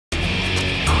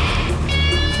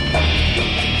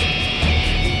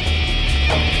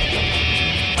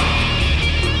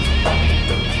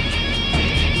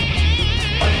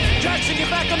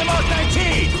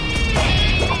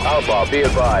be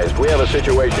advised. We have a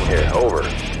situation here. Over. Go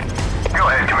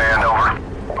ahead, Command. Over.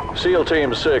 SEAL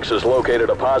Team 6 has located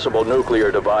a possible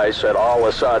nuclear device at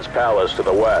Al-Assad's palace to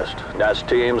the west. Nest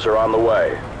teams are on the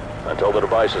way. Until the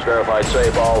device is verified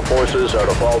safe, all forces are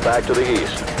to fall back to the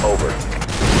east. Over. We're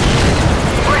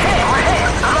hit! We're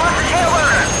hit! I'm on the tail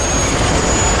burner!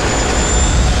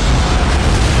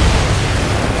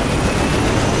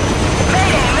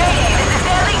 Mayday! Mayday! This is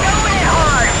Deadly going in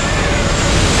hard!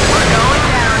 We're going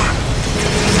down!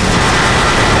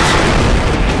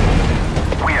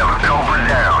 We have a Kobra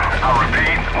down. I'll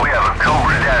repeat, we have a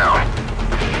Kobra down.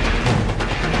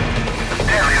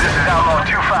 Deadly, this is Outlaw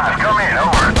 2-5. Come in,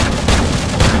 over.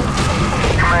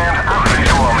 Command, I'm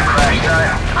visual on the crash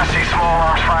site. I see small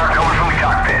arms fire coming from the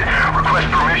cockpit. Request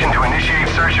permission to initiate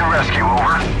search and rescue,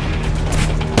 over.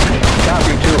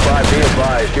 Copy 2-5, be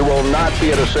advised. You will not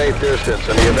be at a safe distance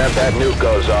in the event that nuke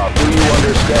goes off. Do you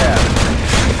understand?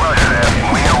 Roger that.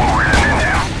 We know what we're heading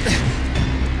into.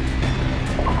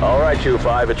 All right,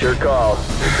 2-5, it's your call.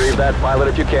 Retrieve that pilot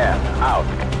if you can. Out.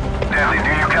 Deadly,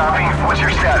 do you copy? What's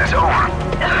your status? Over.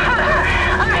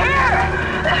 I'm here!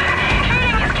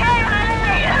 Shooting is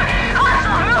KIA!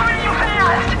 Hostiles moving in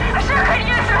fast! I sure could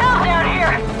use some help down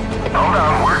here! Hold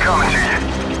on, we're coming to you.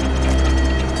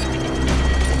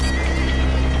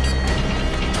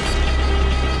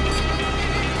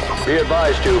 Be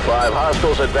advised, 2-5,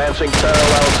 hostiles advancing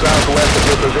parallel southwest of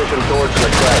your position towards the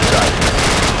crash site.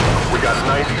 We got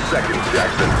 90 seconds,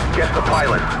 Jackson. Get the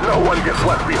pilot. No one gets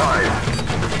left behind.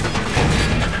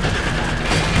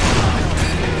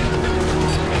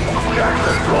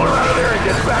 Jackson, pull her out of there and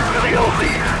get back to the LZ.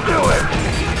 Do it!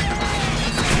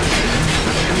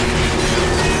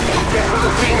 Get to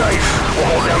the C-Knife. We'll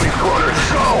hold down these corners.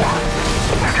 Go!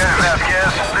 Lieutenant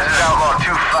Vasquez, this is Outlaw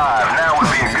 2-5. Now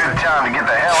would be a good time to get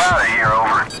the hell out of here,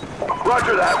 over.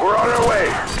 Roger that. We're on our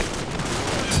way.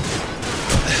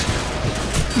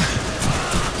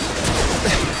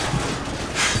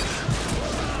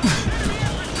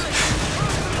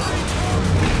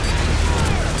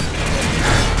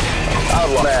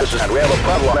 We have a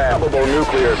probable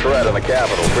nuclear threat in the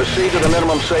capital. Proceed to the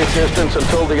minimum safe distance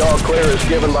until the all clear is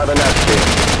given by the Nest team.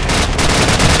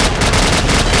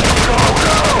 Go,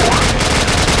 go!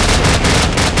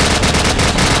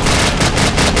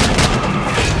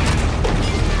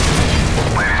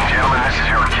 Ladies and gentlemen, this is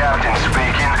your captain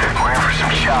speaking. We're in for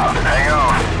some shop. Hang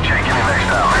on. Check in the next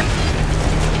hour.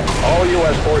 All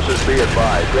U.S. forces be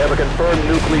advised. We have a confirmed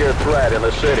nuclear threat in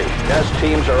the city. Nest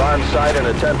teams are on site and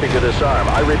attempting to disarm.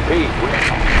 I repeat,